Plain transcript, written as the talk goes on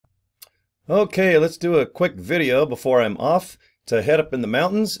Okay, let's do a quick video before I'm off to head up in the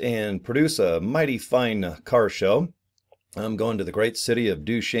mountains and produce a mighty fine car show. I'm going to the great city of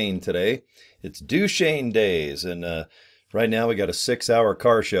Duchesne today. It's Duchesne days, and right now we got a 6-hour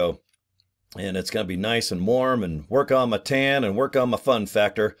car show. And it's going to be nice and warm and work on my tan and work on my fun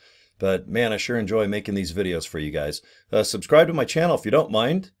factor. But man, I sure enjoy making these videos for you guys. Subscribe to my channel if you don't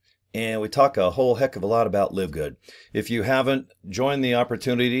mind. And we talk a whole heck of a lot about LiveGood. If you haven't joined the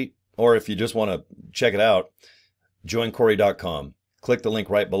opportunity, or if you just want to check it out, join Cory.com. Click the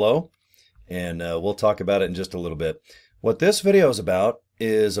link right below, and we'll talk about it in just a little bit. What this video is about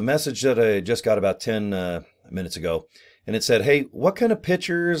is a message that I just got about 10 minutes ago. And it said, hey, what kind of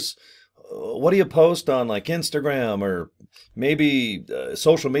pictures, what do you post on like Instagram or maybe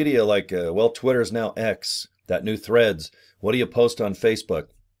social media like, well, Twitter's now X, that new Threads. What do you post on Facebook?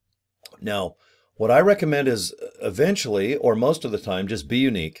 Now, what I recommend is eventually, or most of the time, just be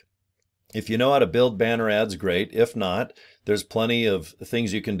unique. If you know how to build banner ads, great. If not, there's plenty of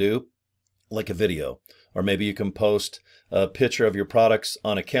things you can do, like a video. Or maybe you can post a picture of your products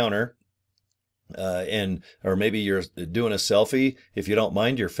on a counter, or maybe you're doing a selfie, if you don't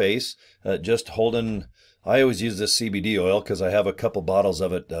mind your face, just holding, I always use this CBD oil because I have a couple bottles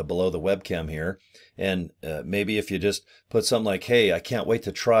of it below the webcam here. And maybe if you just put something like, hey, I can't wait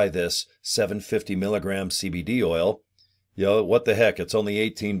to try this 750 milligram CBD oil. You know, what the heck, it's only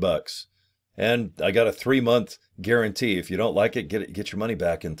 18 bucks. And I got a 3-month guarantee. If you don't like it, get your money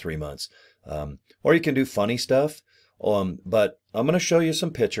back in 3 months. Or you can do funny stuff. But I'm going to show you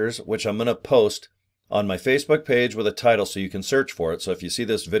some pictures, which I'm going to post on my Facebook page with a title so you can search for it. So if you see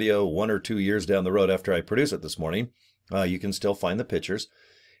this video 1 or 2 years down the road after I produce it this morning, you can still find the pictures.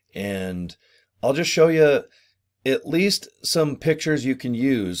 And I'll just show you at least some pictures you can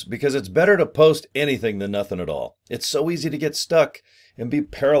use, because it's better to post anything than nothing at all. It's so easy to get stuck and be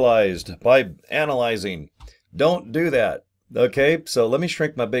paralyzed by analyzing. Don't do that. Okay, so let me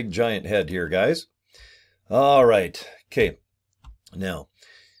shrink my big giant head here, guys. All right. Okay. Now,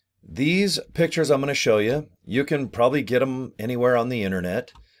 these pictures I'm going to show you, you can probably get them anywhere on the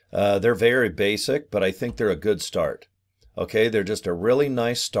internet. They're very basic, but I think they're a good start. Okay, they're just a really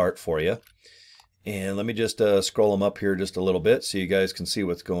nice start for you. And let me just scroll them up here just a little bit so you guys can see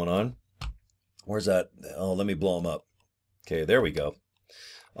what's going on. Where's that? Oh, let me blow them up. Okay, there we go.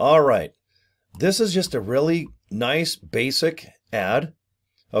 All right. This is just a really nice basic ad.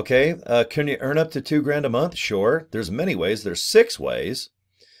 Okay, can you earn up to $2 grand a month? Sure. There's many ways. There's 6 ways.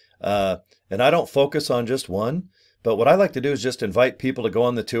 And I don't focus on just one. But what I like to do is just invite people to go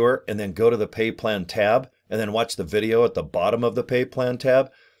on the tour and then go to the pay plan tab and then watch the video at the bottom of the pay plan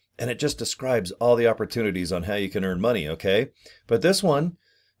tab. And it just describes all the opportunities on how you can earn money, okay? But this one,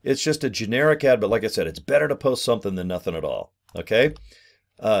 it's just a generic ad. But like I said, it's better to post something than nothing at all, okay?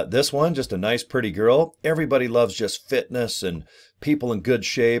 This one, just a nice, pretty girl. Everybody loves just fitness and people in good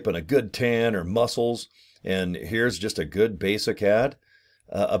shape and a good tan or muscles. And here's just a good basic ad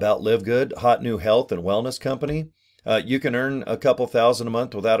about LiveGood, hot new health and wellness company. You can earn a couple thousand a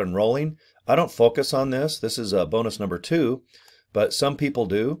month without enrolling. I don't focus on this. This is bonus number 2, but some people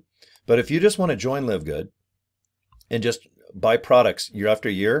do. But if you just want to join LiveGood and just buy products year after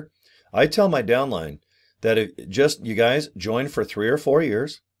year, I tell my downline that you guys join for 3 or 4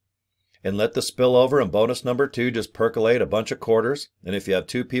 years and let the spillover and bonus number 2 just percolate a bunch of quarters. And if you have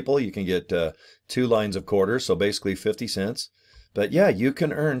 2 people, you can get 2 lines of quarters, so basically 50 cents. But yeah, you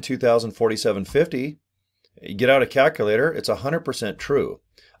can earn $2,047.50. You get out a calculator, it's 100% true.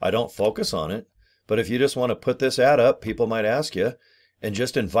 I don't focus on it, but if you just want to put this ad up, people might ask you, and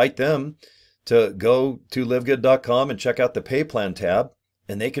just invite them to go to livegood.com and check out the pay plan tab,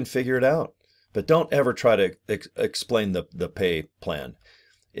 and they can figure it out. But don't ever try to explain the pay plan.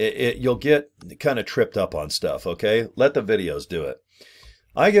 You'll get kind of tripped up on stuff, okay? Let the videos do it.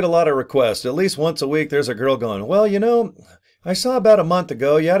 I get a lot of requests. At least once a week, there's a girl going, well, you know, I saw about a month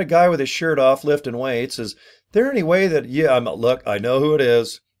ago, you had a guy with his shirt off lifting weights. Is there any way that, yeah, look, I know who it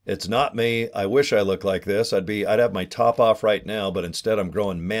is. It's not me. I wish I looked like this. I'd have my top off right now, but instead I'm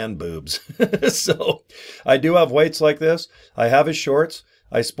growing man boobs. So I do have weights like this. I have his shorts.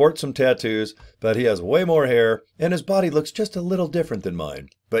 I sport some tattoos, but he has way more hair and his body looks just a little different than mine.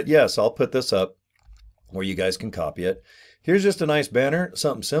 But yes, I'll put this up where you guys can copy it. Here's just a nice banner,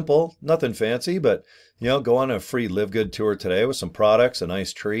 something simple, nothing fancy, but you know, go on a free LiveGood tour today with some products, a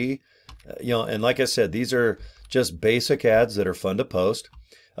nice tree. You know, and like I said, these are just basic ads that are fun to post.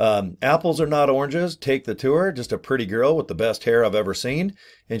 Apples are not oranges. Take the tour. Just a pretty girl with the best hair I've ever seen.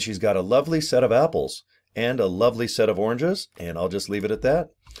 And she's got a lovely set of apples and a lovely set of oranges. And I'll just leave it at that.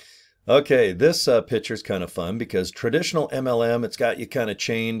 Okay, this picture's kind of fun because traditional MLM, it's got you kind of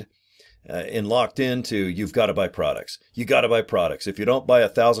chained and locked into you've got to buy products. You got to buy products. If you don't buy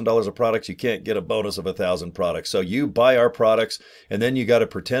 $1,000 of products, you can't get a bonus of 1,000 products. So you buy our products, and then you got to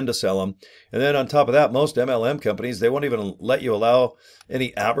pretend to sell them. And then on top of that, most MLM companies, they won't even let you allow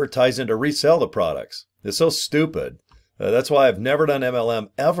any advertising to resell the products. It's so stupid. That's why I've never done MLM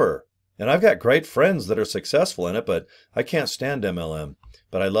ever. And I've got great friends that are successful in it, but I can't stand MLM.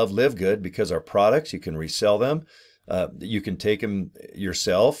 But I love LiveGood because our products, you can resell them. You can take them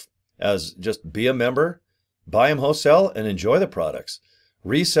yourself as just be a member, buy them wholesale, and enjoy the products.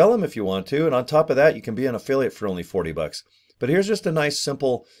 Resell them if you want to. And on top of that, you can be an affiliate for only 40 bucks. But here's just a nice,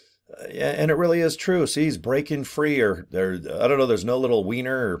 simple, and it really is true. See, he's breaking free, or I don't know, there's no little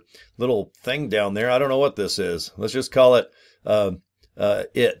wiener or little thing down there. I don't know what this is. Let's just call it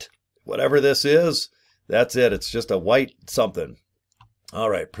it. Whatever this is, that's it. It's just a white something.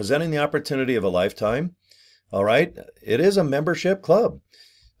 All right, presenting the opportunity of a lifetime. All right, it is a membership club.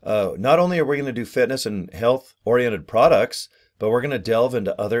 Not only are we going to do fitness and health-oriented products, but we're going to delve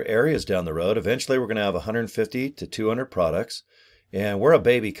into other areas down the road. Eventually, we're going to have 150 to 200 products, and we're a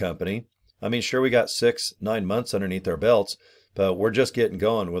baby company. I mean, sure, we got 6-9 months underneath our belts, but we're just getting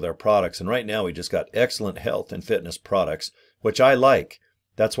going with our products. And right now, we just got excellent health and fitness products, which I like.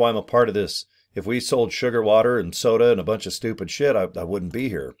 That's why I'm a part of this. If we sold sugar water and soda and a bunch of stupid shit, I wouldn't be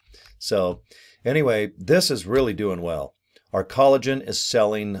here. So anyway, this is really doing well. Our collagen is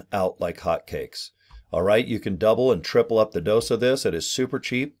selling out like hotcakes. All right, you can double and triple up the dose of this. It is super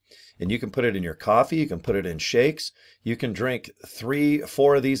cheap, and you can put it in your coffee. You can put it in shakes. You can drink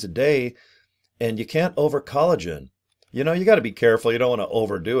 3-4 of these a day, and you can't over collagen. You know, you got to be careful. You don't want to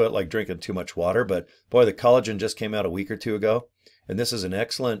overdo it like drinking too much water, but boy, the collagen just came out a week or two ago, and this is an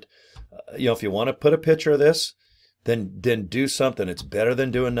excellent, if you want to put a picture of this, then do something. It's better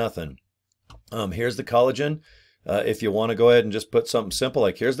than doing nothing. Here's the collagen. If you want to go ahead and just put something simple,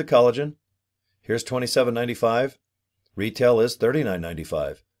 like here's the collagen, here's $27.95, retail is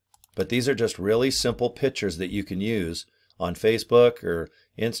 $39.95. But these are just really simple pictures that you can use on Facebook or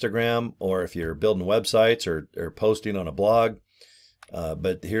Instagram, or if you're building websites or posting on a blog.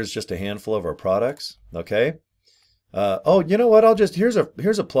 But here's just a handful of our products. Okay. Oh, you know what? Here's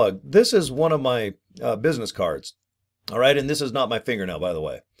a plug. This is one of my business cards. All right. And this is not my fingernail, by the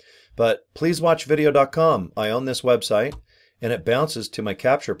way. But pleasewatchvideo.com. I own this website, and it bounces to my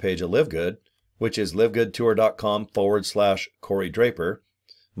capture page at LiveGood, which is livegoodtour.com/Cory Draper.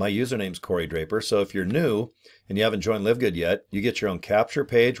 My username's Cory Draper. So if you're new and you haven't joined LiveGood yet, you get your own capture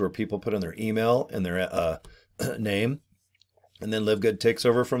page where people put in their email and their name, and then LiveGood takes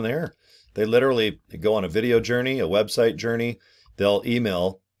over from there. They literally go on a video journey, a website journey. They'll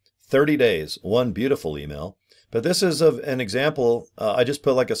email 30 days, one beautiful email. But this is an example. I just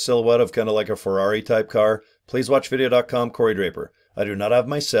put like a silhouette of kind of like a Ferrari type car. Pleasewatchvideo.com, Cory Draper. I do not have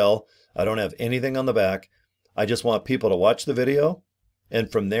my cell. I don't have anything on the back. I just want people to watch the video. And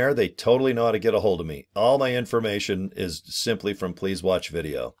from there, they totally know how to get a hold of me. All my information is simply from Please Watch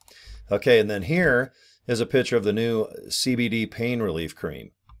Video. Okay, and then here is a picture of the new CBD pain relief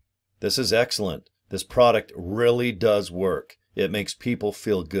cream. This is excellent. This product really does work. It makes people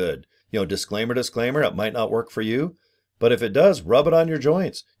feel good. Disclaimer, it might not work for you, but if it does, rub it on your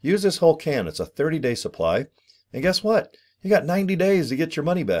joints. Use this whole can. It's a 30-day supply. And guess what? You got 90 days to get your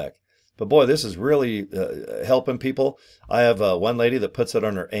money back. But boy, this is really helping people. I have one lady that puts it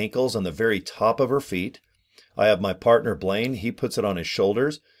on her ankles on the very top of her feet. I have my partner, Blaine. He puts it on his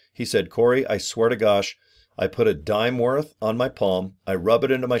shoulders. He said, Cory, I swear to gosh, I put a dime worth on my palm. I rub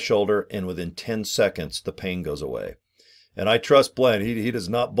it into my shoulder, and within 10 seconds, the pain goes away. And I trust Blaine. He does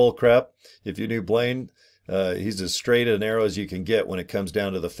not bull crap. If you knew Blaine, he's as straight and narrow as you can get when it comes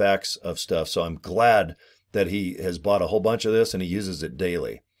down to the facts of stuff. So I'm glad that he has bought a whole bunch of this and he uses it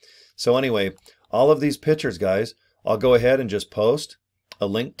daily. So anyway, all of these pictures, guys, I'll go ahead and just post a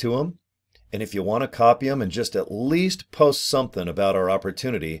link to them. And if you want to copy them and just at least post something about our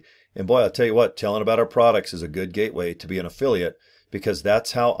opportunity, and boy, I'll tell you what, telling about our products is a good gateway to be an affiliate, because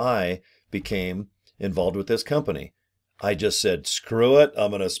that's how I became involved with this company. I just said, screw it.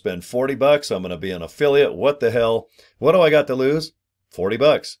 I'm going to spend 40 bucks. I'm going to be an affiliate. What the hell? What do I got to lose? 40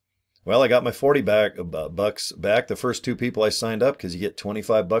 bucks. Well, I got my 40 bucks back. The first 2 people I signed up, because you get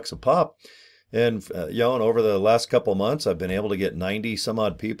 25 bucks a pop. And, and over the last couple months, I've been able to get 90 some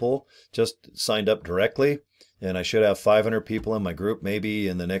odd people just signed up directly. And I should have 500 people in my group maybe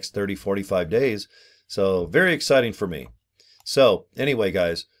in the next 30, 45 days. So very exciting for me. So anyway,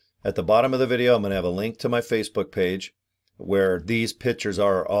 guys, at the bottom of the video, I'm going to have a link to my Facebook page where these pictures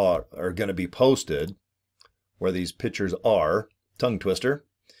are going to be posted, tongue twister,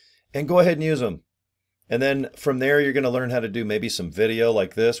 and go ahead and use them. And then from there, you're going to learn how to do maybe some video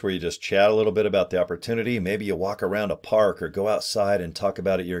like this, where you just chat a little bit about the opportunity. Maybe you walk around a park or go outside and talk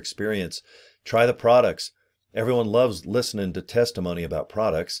about your experience. Try the products. Everyone loves listening to testimony about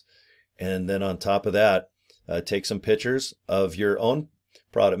products. And then on top of that, take some pictures of your own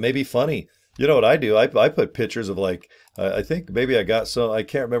product. Maybe funny. You know what I do? I put pictures of, like, I think maybe I got some, I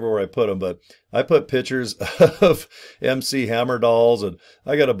can't remember where I put them, but I put pictures of MC Hammer dolls, and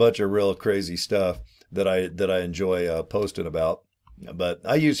I got a bunch of real crazy stuff that I enjoy posting about. But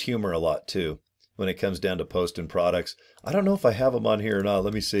I use humor a lot too when it comes down to posting products. I don't know if I have them on here or not.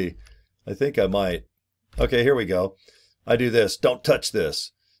 Let me see. I think I might. Okay, here we go. I do this. Don't touch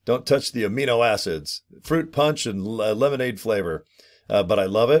this. Don't touch the amino acids. Fruit punch and lemonade flavor. But I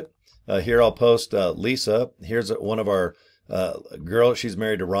love it. Here I'll post Lisa. Here's one of our girls. She's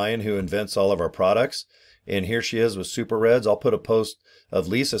married to Ryan, who invents all of our products. And here she is with Super Reds. I'll put a post of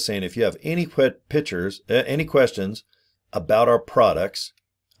Lisa saying, if you have any pictures, any questions about our products,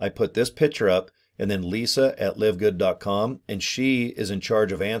 I put this picture up, and then Lisa at LiveGood.com, and she is in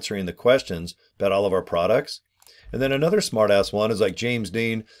charge of answering the questions about all of our products. And then another smartass one is like James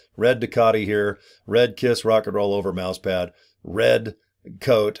Dean, red Ducati here, red Kiss Rock and Roll Over mousepad, red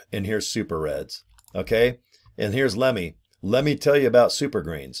coat, and here's Super Reds. Okay? And here's Lemmy. Let me tell you about Super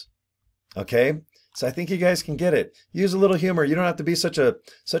Greens. Okay? So I think you guys can get it. Use a little humor. You don't have to be such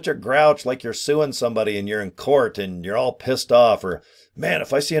a grouch like you're suing somebody and you're in court and you're all pissed off. Or, man,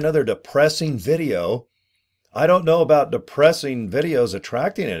 if I see another depressing video, I don't know about depressing videos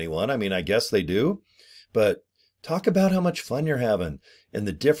attracting anyone. I mean, I guess they do. But talk about how much fun you're having and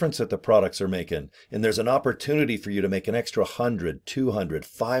the difference that the products are making. And there's an opportunity for you to make an extra 100, 200,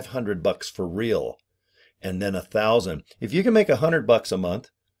 500 bucks for real. And then 1,000. If you can make $100 a month,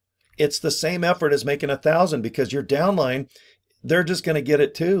 it's the same effort as making 1,000, because your downline, they're just going to get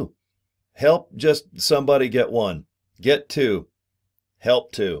it too. Help just somebody get one. Get two.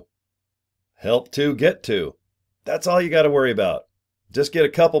 Help two. Help two, get two. That's all you got to worry about. Just get a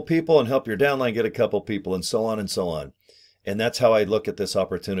couple people and help your downline get a couple people, and so on and so on. And that's how I look at this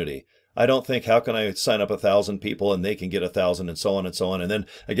opportunity. I don't think, how can I sign up 1,000 people and they can get 1,000, and so on and so on. And then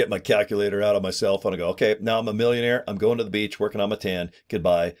I get my calculator out of my cell phone and go, okay, now I'm a millionaire. I'm going to the beach, working on my tan.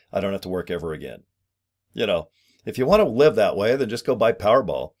 Goodbye. I don't have to work ever again. You know, if you want to live that way, then just go buy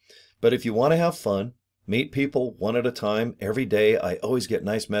Powerball. But if you want to have fun, meet people one at a time every day. I always get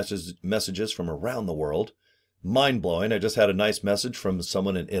nice messages from around the world. Mind blowing. I just had a nice message from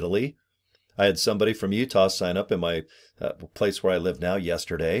someone in Italy. I had somebody from Utah sign up in my place where I live now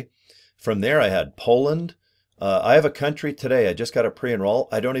yesterday. From there, I had Poland. I have a country today. I just got a pre-enroll.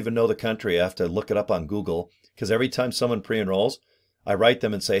 I don't even know the country. I have to look it up on Google, because every time someone pre-enrolls, I write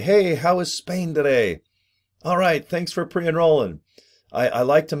them and say, hey, how is Spain today? All right, thanks for pre-enrolling. I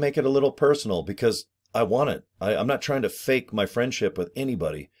like to make it a little personal because I want it. I'm not trying to fake my friendship with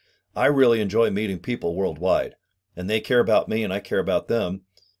anybody. I really enjoy meeting people worldwide, and they care about me and I care about them.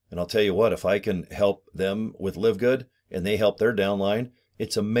 And I'll tell you what, if I can help them with LiveGood and they help their downline,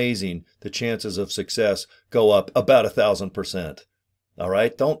 it's amazing. The chances of success go up about 1,000%. All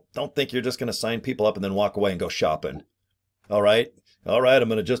right. Don't think you're just going to sign people up and then walk away and go shopping. All right. All right. I'm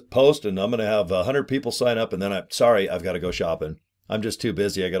going to just post and I'm going to have 100 people sign up, and then I've got to go shopping. I'm just too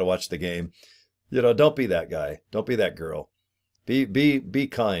busy. I got to watch the game. You know, don't be that guy. Don't be that girl. Be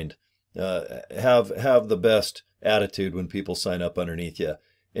kind. Have the best attitude when people sign up underneath you,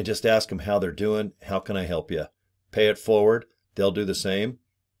 and just ask them how they're doing. How can I help you? Pay it forward. They'll do the same.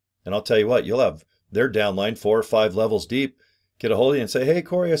 And I'll tell you what, you'll have their downline 4 or 5 levels deep get a hold of you and say, hey,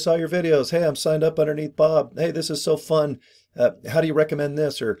 Cory, I saw your videos. Hey, I'm signed up underneath Bob. Hey, this is so fun. How do you recommend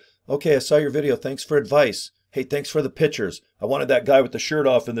this? Or, okay, I saw your video. Thanks for advice. Hey, thanks for the pictures. I wanted that guy with the shirt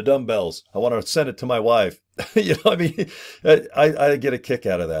off and the dumbbells. I want to send it to my wife. You know what I mean? I get a kick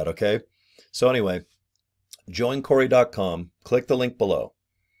out of that, okay? So anyway, join Cory.com. Click the link below.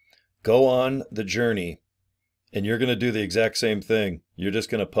 Go on the journey. And you're going to do the exact same thing. You're just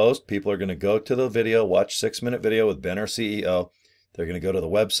going to post. People are going to go to the video, watch 6-minute video with Ben, our CEO. They're going to go to the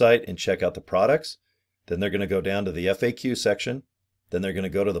website and check out the products. Then they're going to go down to the FAQ section. Then they're going to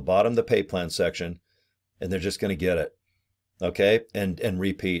go to the bottom, the pay plan section, and they're just going to get it. Okay? And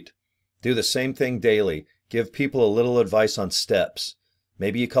repeat. Do the same thing daily. Give people a little advice on steps.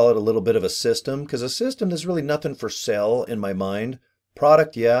 Maybe you call it a little bit of a system, because a system is really nothing for sale in my mind.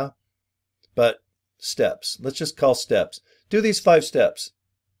 Product, yeah. But steps. Let's just call steps. Do these 5 steps.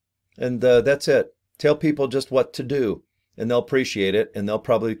 And that's it. Tell people just what to do, and they'll appreciate it, and they'll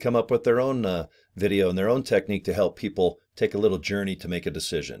probably come up with their own video and their own technique to help people take a little journey to make a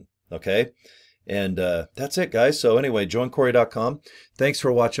decision. Okay? And that's it, guys. So anyway, joincory.com. Thanks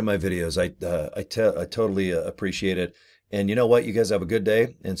for watching my videos. I totally appreciate it. And you know what? You guys have a good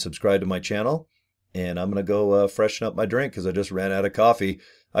day and subscribe to my channel. And I'm going to go freshen up my drink because I just ran out of coffee.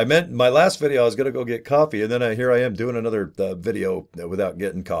 I meant in my last video I was going to go get coffee, and then here I am doing another video without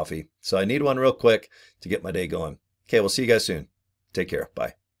getting coffee. So I need one real quick to get my day going. Okay, we'll see you guys soon. Take care.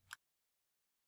 Bye.